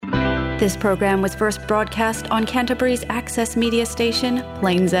This program was first broadcast on Canterbury's access media station,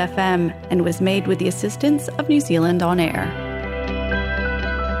 Plains FM, and was made with the assistance of New Zealand On Air.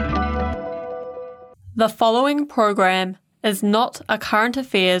 The following program is not a current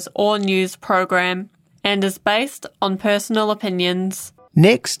affairs or news program and is based on personal opinions.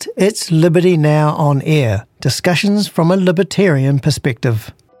 Next, it's Liberty Now On Air, discussions from a libertarian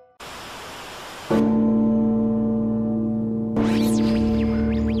perspective.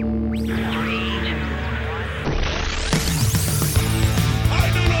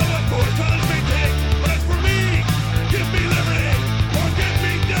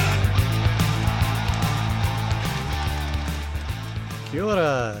 Kia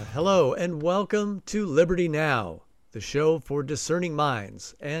ora, hello, and welcome to Liberty Now, the show for discerning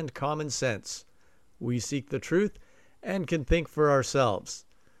minds and common sense. We seek the truth and can think for ourselves.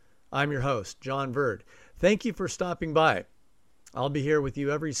 I'm your host, John Bird. Thank you for stopping by. I'll be here with you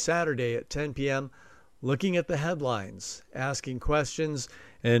every Saturday at 10 p.m., looking at the headlines, asking questions,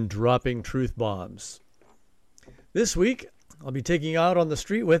 and dropping truth bombs. This week, I'll be taking you out on the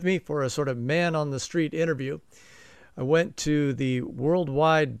street with me for a sort of man-on-the-street interview. I went to the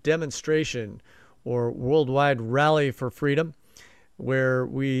worldwide demonstration or worldwide rally for freedom, where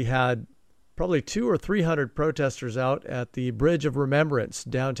we had probably 200 or 300 protesters out at the Bridge of Remembrance,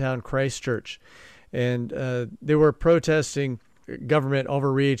 downtown Christchurch. And they were protesting government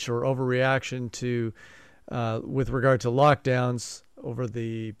overreach or overreaction to, with regard to lockdowns over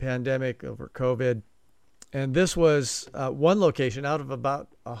the pandemic, over COVID. And this was one location out of about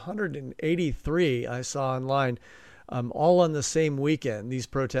 183 I saw online. All on the same weekend. These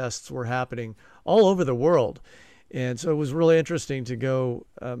protests were happening all over the world. And so it was really interesting to go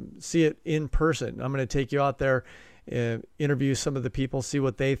see it in person. I'm going to take you out there, interview some of the people, see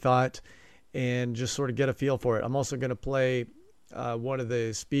what they thought, and just sort of get a feel for it. I'm also going to play one of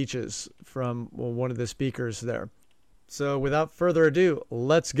the speeches from one of the speakers there. So without further ado,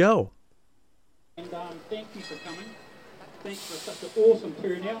 let's go. And thank you for coming. Thanks for such an awesome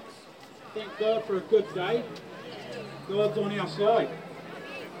turnout. Thank God for a good day. God's on our side.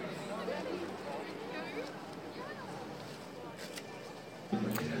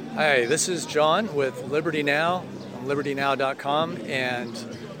 Hi, this is John with Liberty Now, on libertynow.com,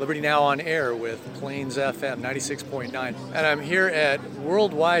 and Liberty Now On Air with Plains FM 96.9. And I'm here at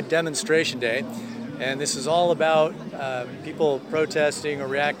Worldwide Demonstration Day, and this is all about people protesting or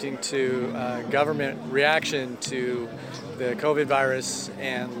reacting to government reaction to the COVID virus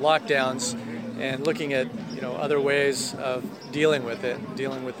and lockdowns, and looking at other ways of dealing with it,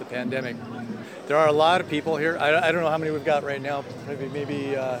 dealing with the pandemic. There are a lot of people here. I don't know how many we've got right now,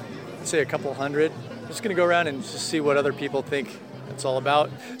 maybe let's say a couple hundred. I'm just going to go around and just see what other people think it's all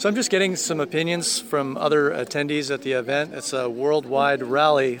about. So I'm just getting some opinions from other attendees at the event. It's a worldwide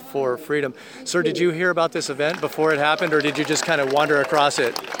rally for freedom. Sir, did you hear about this event before it happened, or did you just kind of wander across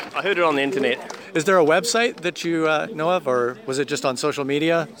it? I heard it on the internet. Is there a website that you know of, or was it just on social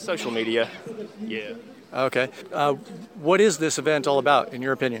media? Social media, yeah. Okay. What is this event all about, in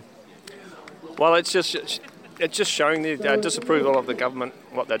your opinion? Well, it's just showing the disapproval of the government,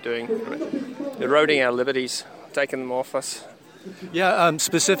 what they're doing, eroding our liberties, taking them off us. Yeah,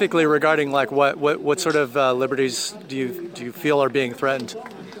 specifically regarding what sort of liberties do you feel are being threatened?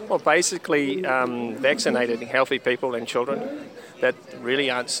 Well, basically vaccinated healthy people and children that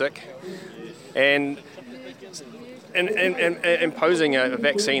really aren't sick, and imposing a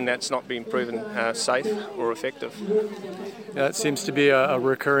vaccine that's not been proven safe or effective. That seems to be a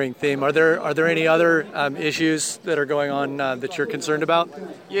recurring theme. Are there any other issues that are going on that you're concerned about?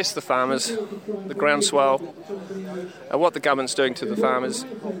 Yes, the farmers, the groundswell, what the government's doing to the farmers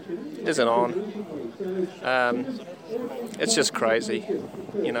isn't on. It's just crazy,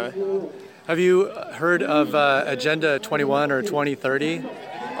 Have you heard of Agenda 21 or 2030?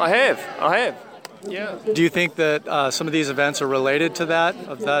 I have. Yeah. Do you think that some of these events are related to that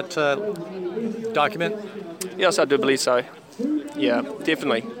document? Yes, I do believe so. Yeah,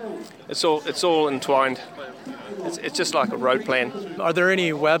 definitely. It's all entwined. It's just like a road plan. Are there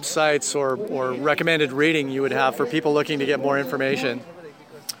any websites or recommended reading you would have for people looking to get more information?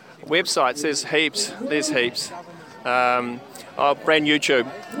 Websites, there's heaps. Brand YouTube.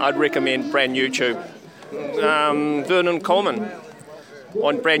 I'd recommend Brand YouTube. Vernon Coleman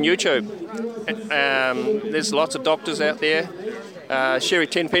on Brand YouTube. There's lots of doctors out there. Sherry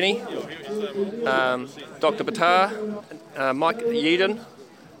Tenpenny, Dr. Batar, Mike Yeadon.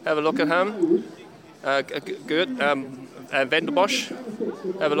 Have a look at him. Good. Vanderbosch.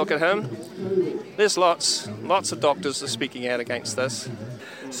 Have a look at him. There's lots of doctors that are speaking out against this.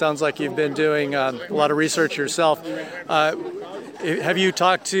 Sounds like you've been doing a lot of research yourself. Have you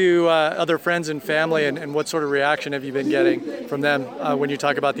talked to other friends and family, and what sort of reaction have you been getting from them when you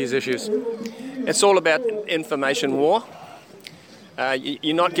talk about these issues? It's all about information war.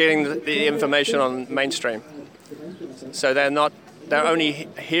 You're not getting the information on mainstream. So they're only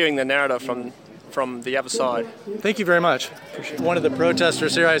hearing the narrative from the other side. Thank you very much. One of the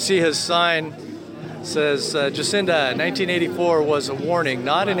protesters here, I see his sign says, Jacinda, 1984 was a warning,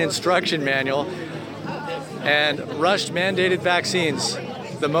 not an instruction manual, and rushed mandated vaccines,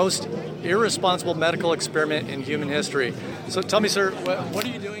 the most irresponsible medical experiment in human history. So tell me, sir, what are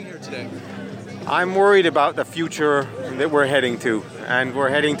you doing here today? I'm worried about the future that we're heading to, and we're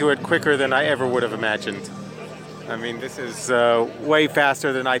heading to it quicker than I ever would have imagined. I mean, this is way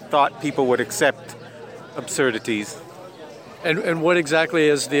faster than I thought people would accept absurdities. And what exactly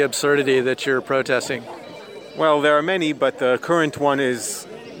is the absurdity that you're protesting? Well, there are many, but the current one is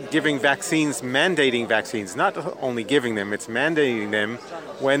giving vaccines, mandating vaccines. Not only giving them, it's mandating them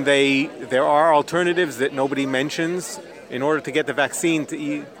when there are alternatives that nobody mentions. In order to get the vaccine,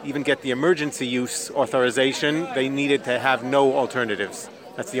 to even get the emergency use authorization, they needed to have no alternatives.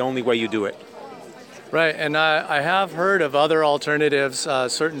 That's the only way you do it. Right, and I have heard of other alternatives,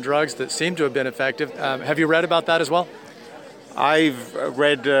 certain drugs that seem to have been effective. Have you read about that as well? I've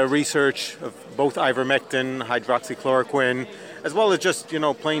read research of both ivermectin, hydroxychloroquine, as well as just,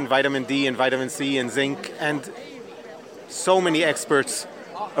 plain vitamin D and vitamin C and zinc. And so many experts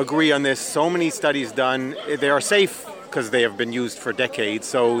agree on this, so many studies done. They are safe because they have been used for decades,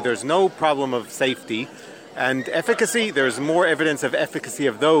 so there's no problem of safety. And efficacy, there's more evidence of efficacy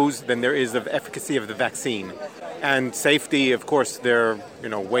of those than there is of efficacy of the vaccine. And safety, of course, they're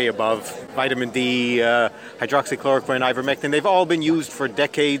way above. Vitamin D, hydroxychloroquine, ivermectin, they've all been used for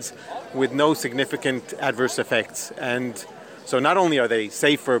decades with no significant adverse effects. And so not only are they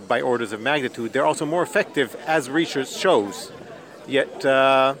safer by orders of magnitude, they're also more effective as research shows. Yet,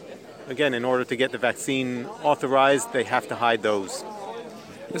 again, in order to get the vaccine authorized, they have to hide those.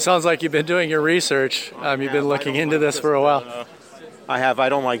 It sounds like you've been doing your research. You've been looking into this for a while. I have. I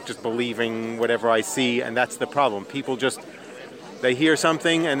don't like just believing whatever I see, and that's the problem. People they hear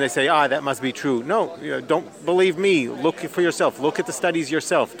something and they say, that must be true. No, don't believe me. Look for yourself. Look at the studies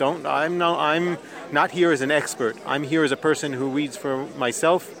yourself. I'm not here as an expert. I'm here as a person who reads for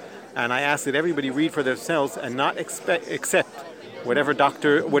myself, and I ask that everybody read for themselves and not accept whatever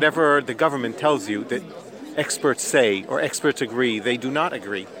the government tells you that experts say or experts agree. They do not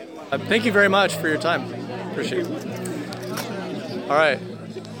agree. Thank you very much for your time. Appreciate it. All right.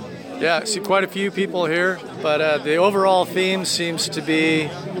 Yeah, I see quite a few people here, but the overall theme seems to be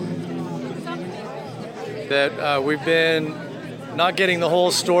that we've been not getting the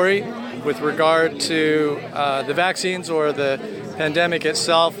whole story with regard to the vaccines or the pandemic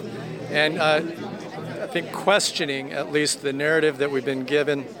itself, and I think questioning at least the narrative that we've been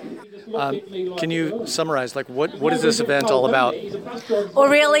given. Can you summarize, what is this event all about? Well,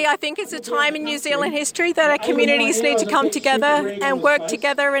 really, I think it's a time in New Zealand history that our communities need to come together and work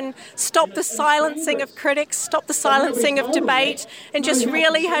together and stop the silencing of critics, stop the silencing of debate, and just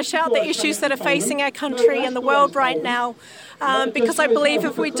really hash out the issues that are facing our country and the world right now. Because I believe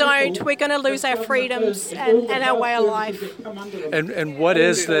if we don't, we're going to lose our freedoms and our way of life. And what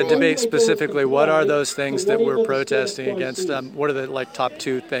is the debate specifically? What are those things that we're protesting against? What are the top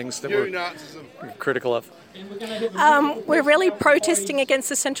two things that we're critical of? We're really protesting against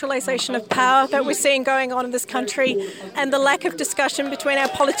the centralisation of power that we're seeing going on in this country and the lack of discussion between our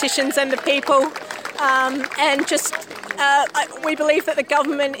politicians and the people. We believe that the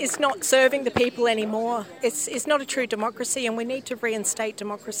government is not serving the people anymore. It's not a true democracy, and we need to reinstate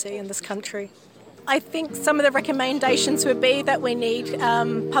democracy in this country. I think some of the recommendations would be that we need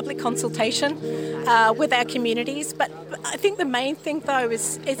public consultation with our communities. But I think the main thing, though,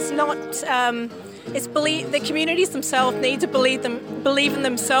 is the communities themselves need to believe in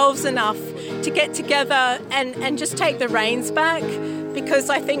themselves enough to get together and just take the reins back. Because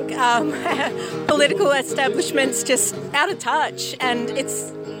I think political establishment's just out of touch, and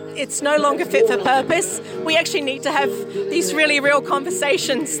it's no longer fit for purpose. We actually need to have these really real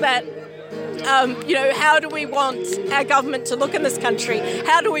conversations that, how do we want our government to look in this country?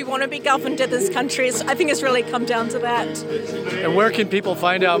 How do we want to be governed in this country? I think it's really come down to that. And where can people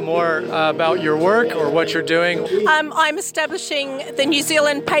find out more about your work or what you're doing? I'm establishing the New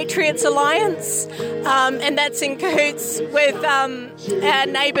Zealand Patriots Alliance, and that's in cahoots with our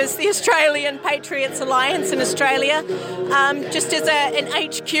neighbours, the Australian Patriots Alliance in Australia, just as an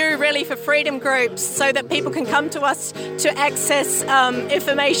HQ really for freedom groups, so that people can come to us to access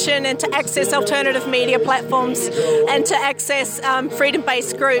information and to access alternative media platforms and to access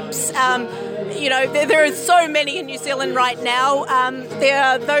freedom-based groups. there are so many in New Zealand right now. There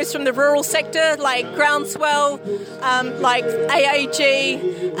are those from the rural sector, like Groundswell, like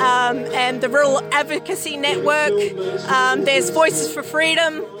AAG, and the Rural Advocacy Network. There's Voices for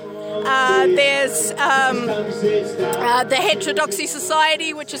Freedom. There's the Heterodoxy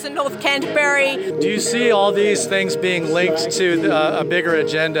Society, which is in North Canterbury. Do you see all these things being linked to a bigger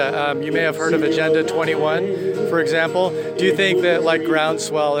agenda? You may have heard of Agenda 21, for example. Do you think that like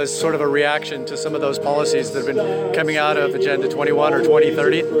Groundswell is sort of a reaction to some of those policies that have been coming out of Agenda 21 or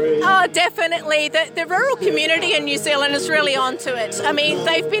 2030? Oh, definitely. The rural community in New Zealand is really onto it. I mean,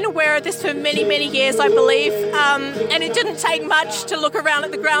 they've been aware of this for many, many years, I believe. And it didn't take much to look around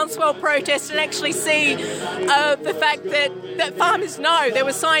at the Groundswell protest and actually see the fact that farmers know. There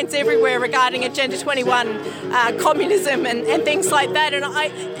were signs everywhere regarding Agenda 21, communism and things like that. And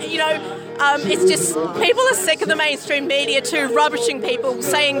it's just people are sick of the mainstream media too rubbishing people,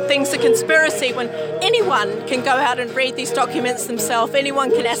 saying things are conspiracy when anyone can go out and read these documents themselves. Anyone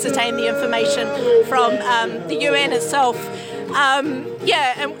can ascertain the information from the UN itself. And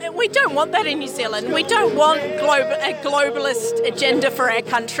we don't want that in New Zealand. We don't want a globalist agenda for our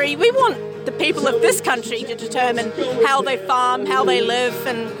country. We want the people of this country to determine how they farm, how they live,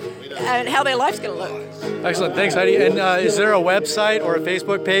 and how their life's going to look. Excellent. Thanks, Heidi. And is there a website or a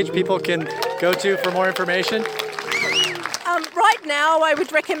Facebook page people can go to for more information? Right now, I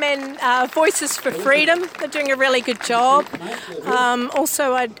would recommend Voices for Freedom. They're doing a really good job.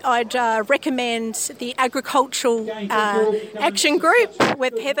 Also, I'd recommend the Agricultural Action Group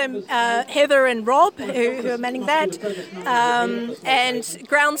with Heather and Rob, who are manning that, and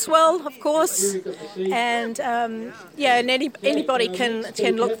Groundswell, of course, and and anybody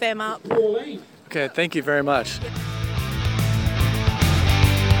can look them up. Okay, thank you very much.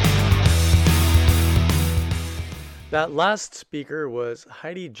 That last speaker was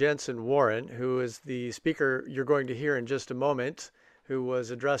Heidi Jensen-Warren, who is the speaker you're going to hear in just a moment, who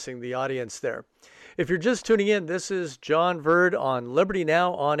was addressing the audience there. If you're just tuning in, this is John Verd on Liberty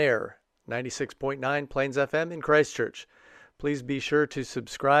Now on Air, 96.9 Plains FM in Christchurch. Please be sure to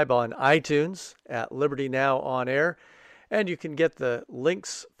subscribe on iTunes at Liberty Now on Air, and you can get the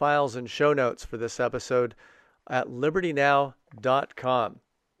links, files, and show notes for this episode at libertynow.com.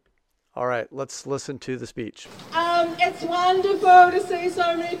 All right, let's listen to the speech. It's wonderful to see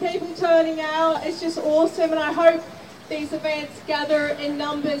so many people turning out. It's just awesome, and I hope these events gather in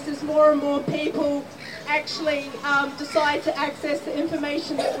numbers as more and more people actually decide to access the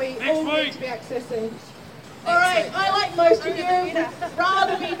information that we all need to be accessing. All right, I, like most of you, would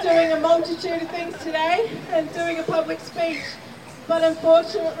rather be doing a multitude of things today and doing a public speech. But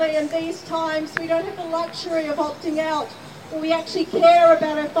unfortunately, in these times, we don't have the luxury of opting out. We actually care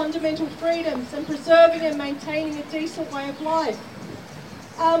about our fundamental freedoms and preserving and maintaining a decent way of life.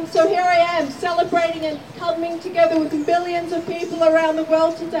 So here I am, celebrating and coming together with millions of people around the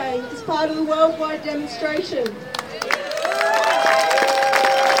world today as part of the worldwide demonstration.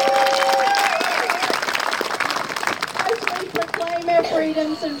 As we proclaim our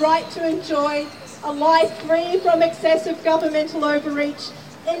freedoms and right to enjoy a life free from excessive governmental overreach,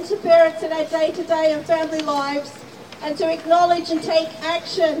 interference in our day-to-day and family lives, and to acknowledge and take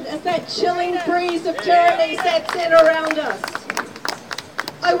action as that chilling breeze of tyranny sets in around us.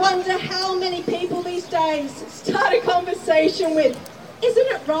 I wonder how many people these days start a conversation with, isn't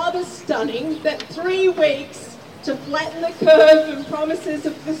it rather stunning that 3 weeks to flatten the curve and promises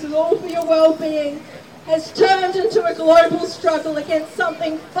of this is all for your well-being has turned into a global struggle against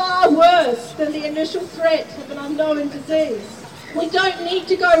something far worse than the initial threat of an unknown disease. We don't need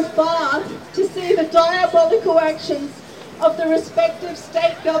to go far to see the diabolical actions of the respective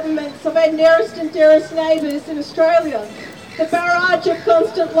state governments of our nearest and dearest neighbours in Australia. The barrage of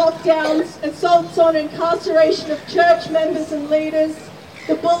constant lockdowns, assaults on incarceration of church members and leaders,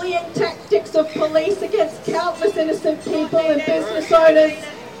 the bullying tactics of police against countless innocent people and business owners,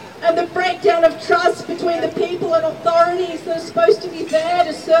 and the breakdown of trust between the people and authorities that are supposed to be there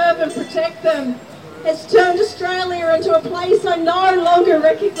to serve and protect them, has turned Australia into a place I no longer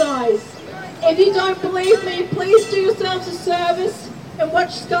recognise. If you don't believe me, please do yourselves a service and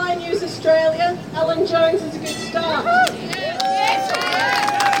watch Sky News Australia. Alan Jones is a good start.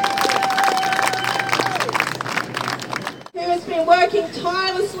 Who has been working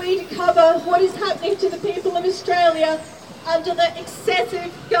tirelessly to cover what is happening to the people of Australia under the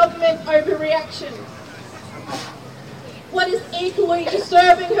excessive government overreaction. What is equally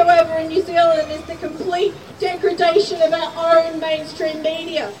disturbing, however, in New Zealand is the complete degradation of our own mainstream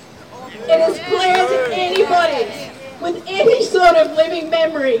media. It is clear to anybody with any sort of living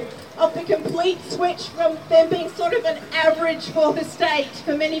memory of the complete switch from them being sort of an average for the state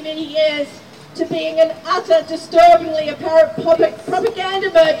for many, many years to being an utter, disturbingly apparent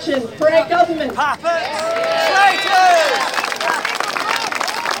propaganda merchant for our government.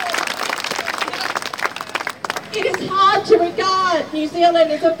 It is hard to regard New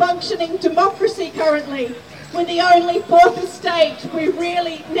Zealand as a functioning democracy currently, when the only fourth estate we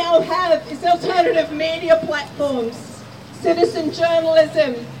really now have is alternative media platforms, citizen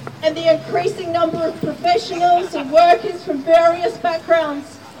journalism, and the increasing number of professionals and workers from various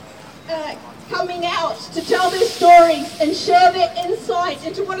backgrounds coming out to tell their stories and share their insight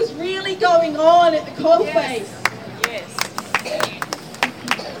into what is really going on at the coalface. Yes.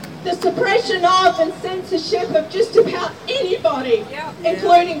 The suppression of and censorship of just about anybody,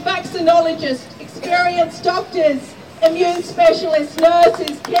 including vaccinologists, experienced doctors, immune specialists,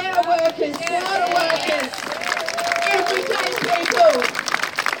 nurses, care workers, water workers, everyday people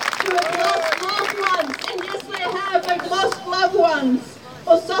who have lost loved ones, and yes they have, they've lost loved ones,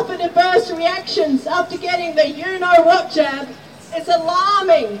 or suffered adverse reactions after getting the you-know-what jab, is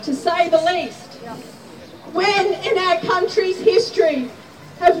alarming to say the least. When in our country's history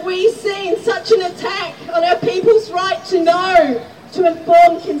have we seen such an attack on our people's right to know, to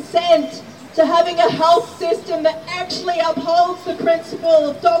informed consent, to having a health system that actually upholds the principle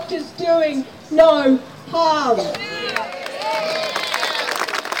of doctors doing no harm?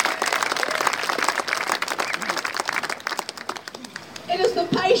 It is the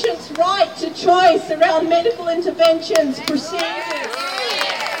patient's right to choice around medical interventions, procedures.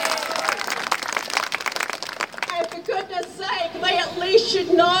 And for goodness sake, they at least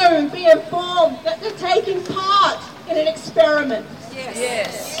should know and be informed that they're taking part in an experiment.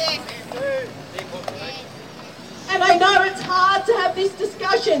 Yes. And I know it's hard to have these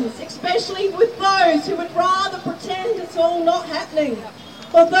discussions, especially with those who would rather pretend it's all not happening,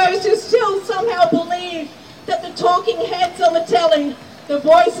 or those who still somehow believe that the talking heads on the telly, the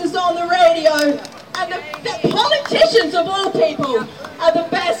voices on the radio, and the politicians of all people are the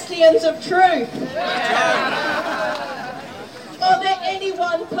bastions of truth. Or that any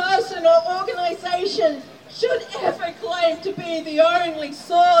one person or organisation should ever claim to be the only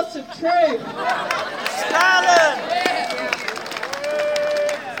source of truth.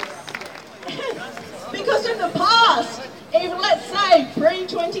 Because in the past, even let's say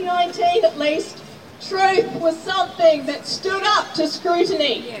pre-2019 at least, truth was something that stood up to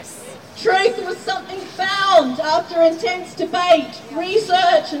scrutiny. Yes. Truth was something found after intense debate,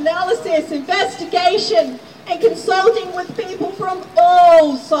 research, analysis, investigation, and consulting with people from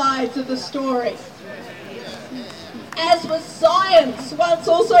all sides of the story. As was science, once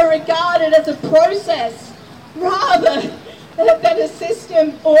also regarded as a process rather than a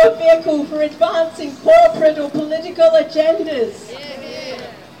system or a vehicle for advancing corporate or political agendas.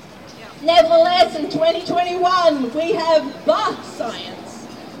 Nevertheless, in 2021, we have the science,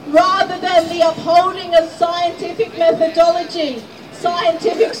 rather than the upholding of scientific methodology,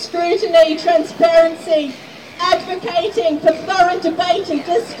 scientific scrutiny, transparency, advocating for thorough debate and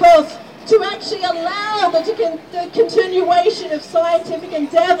discourse to actually allow the continuation of scientific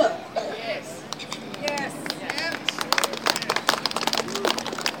endeavour. Yes. Yes.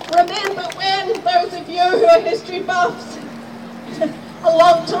 Remember when those of you who are history buffs, a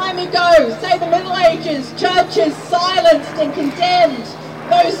long time ago, say the Middle Ages, churches silenced and condemned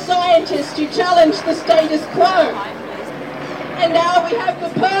those scientists who challenged the status quo. And now we have the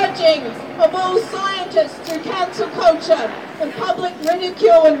purging of all scientists through cancel culture and public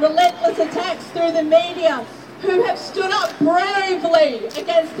ridicule and relentless attacks through the media, who have stood up bravely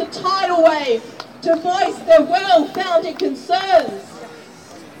against the tidal wave to voice their well-founded concerns.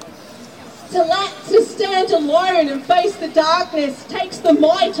 To stand alone and face the darkness takes the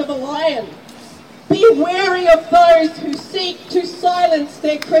might of a lion. Be wary of those who seek to silence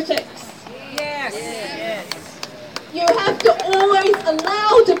their critics. Yes. Yes. You have to always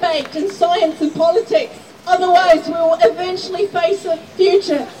allow debate in science and politics. Otherwise, we will eventually face a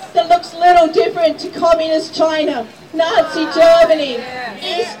future that looks little different to communist China, Nazi Germany,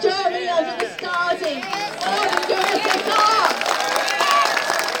 East Germany under the Stasi, or the USSR.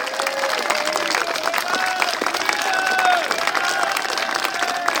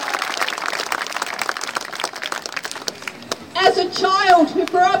 As a child who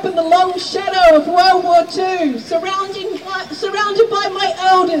grew up in the long shadow of World War II, surrounded by my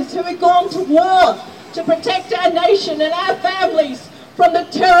elders who had gone to war to protect our nation and our families from the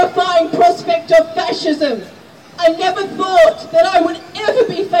terrifying prospect of fascism, I never thought that I would ever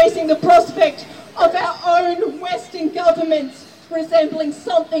be facing the prospect of our own Western governments resembling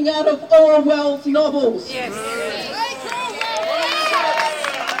something out of Orwell's novels. Yes.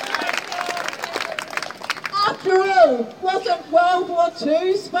 After all, wasn't World War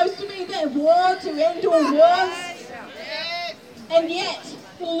II supposed to be their war to end all wars? And yet,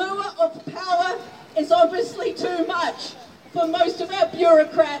 the lure of power is obviously too much for most of our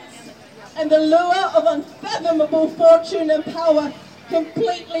bureaucrats, and the lure of unfathomable fortune and power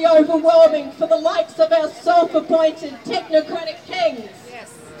completely overwhelming for the likes of our self-appointed technocratic kings.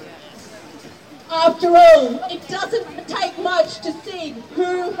 After all, it doesn't take much to see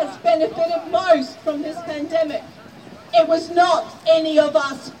who has benefited most from this pandemic. It was not any of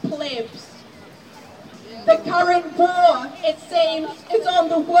us plebs. The current war, it seems, is on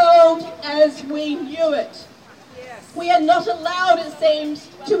the world as we knew it. We are not allowed, it seems,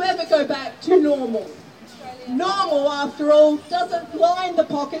 to ever go back to normal. Normal, after all, doesn't line the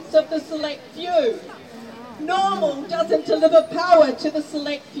pockets of the select few. Normal doesn't deliver power to the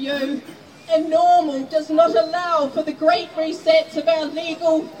select few. And normal does not allow for the great resets of our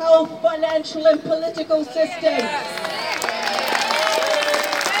legal, health, financial and political systems.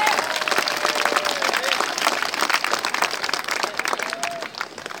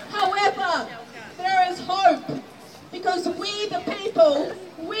 However, there is hope, because we the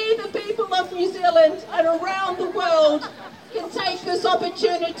people of New Zealand and around the world can take this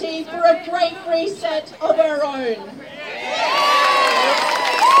opportunity for a great reset of our own.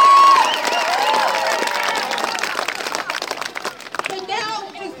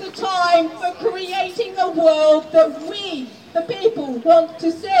 Time for creating a world that we, the people, want to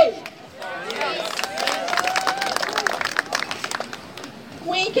see.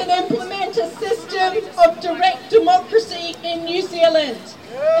 We can implement a system of direct democracy in New Zealand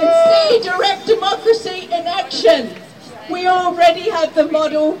and see direct democracy in action. We already have the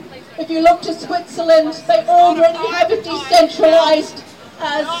model. If you look to Switzerland, they already have a decentralised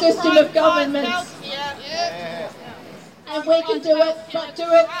system of governments. And we can do it, but do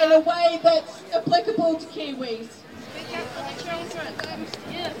it in a way that's applicable to Kiwis.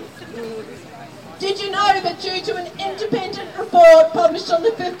 Did you know that due to an independent report published on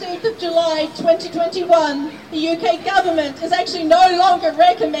the 15th of July 2021, the UK government is actually no longer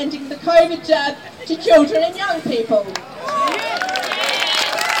recommending the COVID jab to children and young people?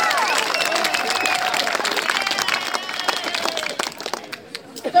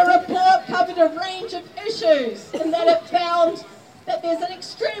 The report covered a range of issues, in that it found that there's an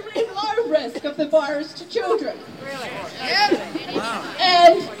extremely low risk of the virus to children.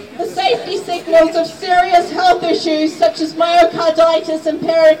 And the safety signals of serious health issues such as myocarditis and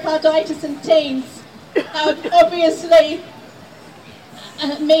pericarditis in teens obviously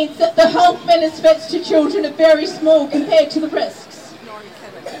means that the health benefits to children are very small compared to the risks.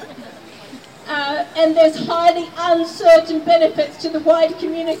 And there's highly uncertain benefits to the wider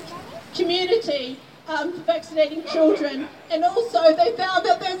community for vaccinating children. And also they found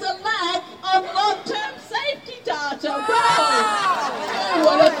that there's a lack of long-term safety data. Wow!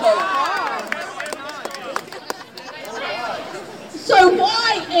 So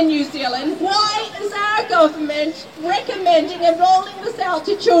why in New Zealand, why is our government recommending and rolling this out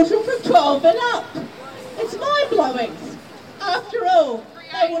to children from 12 and up? It's mind-blowing. After all,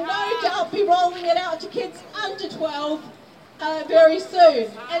 they will no doubt be rolling it out to kids under 12 very soon.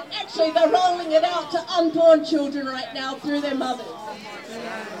 And actually they're rolling it out to unborn children right now through their mothers.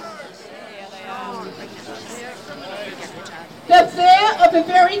 The fear of a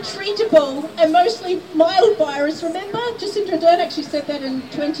very treatable and mostly mild virus, remember, Jacinda Ardern actually said that in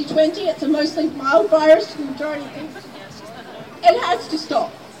 2020, it's a mostly mild virus for the majority of people. It has to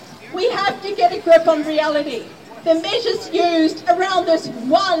stop. We have to get a grip on reality. The measures used around this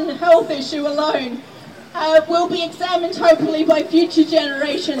one health issue alone will be examined hopefully by future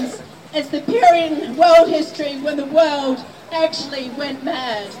generations as the period in world history when the world actually went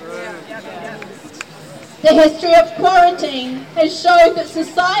mad. The history of quarantine has shown that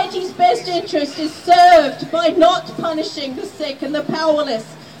society's best interest is served by not punishing the sick and the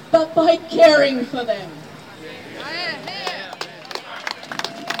powerless, but by caring for them.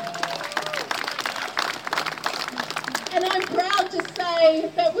 And I'm proud to say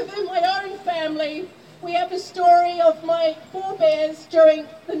that within my own family, we have a story of my forebears during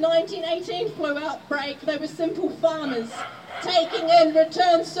the 1918 flu outbreak. They were simple farmers, taking in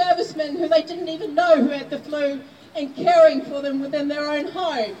returned servicemen who they didn't even know who had the flu and caring for them within their own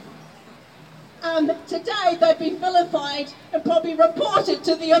home. Today they'd be vilified and probably reported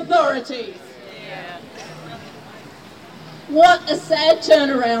to the authorities. What a sad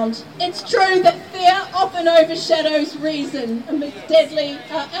turnaround. It's true that fear often overshadows reason amidst deadly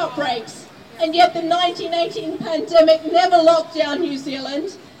outbreaks, and yet the 1918 pandemic never locked down New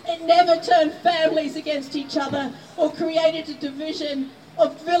Zealand. It never turned families against each other or created a division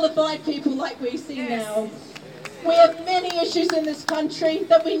of vilified people like we see now. We have many issues in this country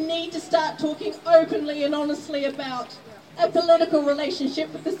that we need to start talking openly and honestly about. A political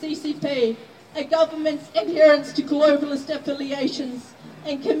relationship with the CCP, a government's adherence to globalist affiliations,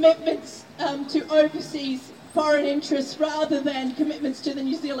 and commitments to overseas foreign interests rather than commitments to the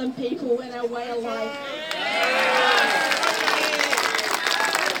New Zealand people and our way of life.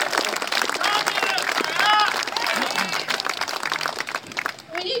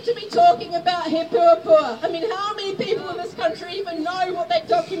 We need to be talking about He Puapua. I mean, how many people in this country even know what that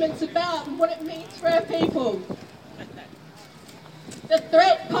document's about and what it means for our people? The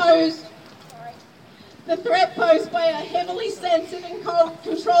threat posed by a heavily censored and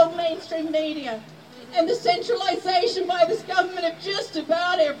controlled mainstream media, and the centralisation by this government of just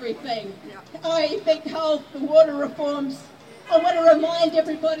about everything. I think health, the water reforms. I want to remind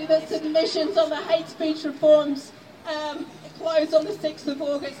everybody that submissions on the hate speech reforms close on the 6th of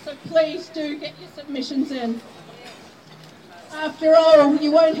August, so please do get your submissions in. After all,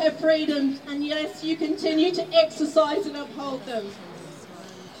 you won't have freedoms unless you continue to exercise and uphold them.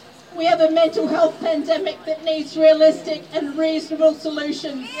 We have a mental health pandemic that needs realistic and reasonable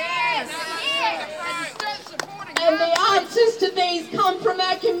solutions. Yes. And the answers to these come from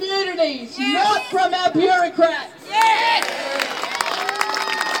our communities, not from our bureaucrats.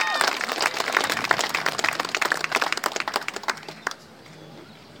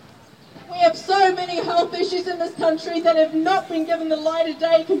 We have so many health issues in this country that have not been given the light of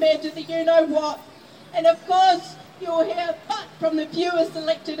day compared to the you-know-what. And of course, you'll hear but from the fewest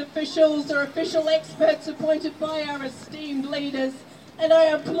elected officials or official experts appointed by our esteemed leaders. And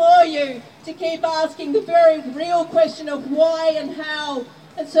I implore you to keep asking the very real question of why and how,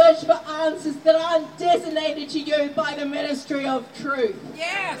 and search for answers that aren't designated to you by the Ministry of Truth.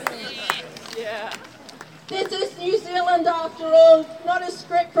 Yes. Yeah. This is New Zealand after all, not a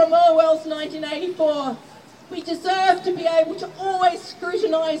script from Orwell's 1984. We deserve to be able to always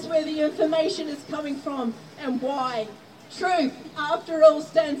scrutinise where the information is coming from and why. Truth, after all,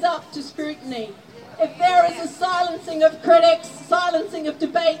 stands up to scrutiny. If there is a silencing of critics, silencing of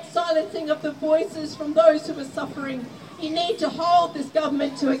debate, silencing of the voices from those who are suffering, you need to hold this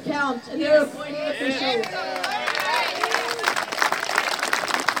government to account and their appointed officials.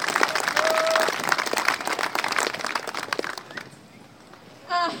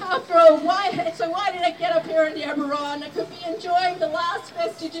 After all, why did I get up here in Yamarone? I could be enjoying the last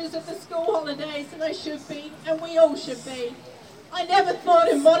vestiges of the school holidays, and I should be, and we all should be. I never thought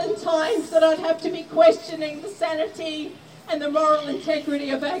in modern times that I'd have to be questioning the sanity and the moral integrity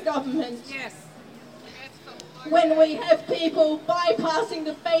of our government. Yes. When we have people bypassing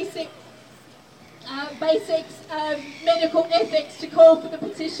the basics, medical ethics to call for the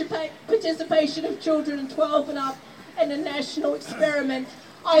participation of children 12 and up in a national experiment,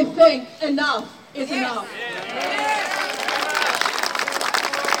 I think enough is enough.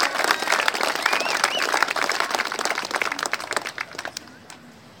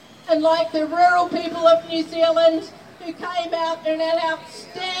 And like the rural people of New Zealand who came out in an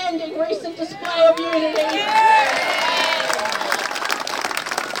outstanding recent display of unity,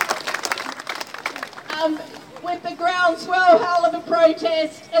 with the groundswell hell of a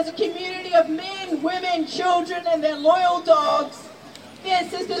protest, as a community of men, women, children and their loyal dogs,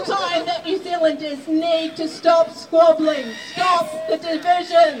 this is the time that New Zealanders need to stop squabbling, stop the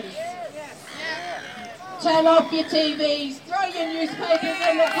divisions. Turn off your TVs, throw your newspapers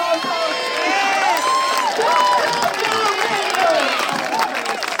in the compost. Turn off your radio.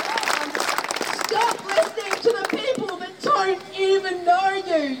 Stop listening to the people that don't even know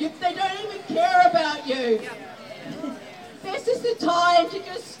you. They don't even care about you. This is the time to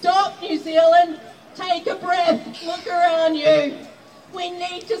just stop, New Zealand. Take a breath, look around you. We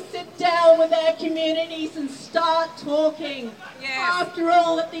need to sit down with our communities and start talking. After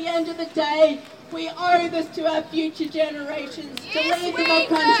all, at the end of the day, we owe this to our future generations to leave them a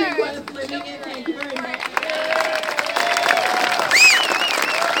country worth living in. Thank you very much.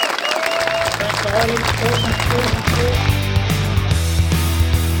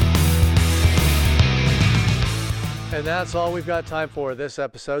 And that's all we've got time for this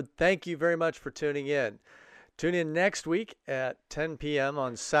episode. Thank you very much for tuning in. Tune in next week at 10 p.m.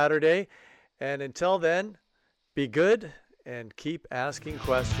 on Saturday. And until then, be good and keep asking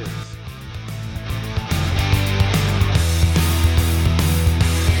questions.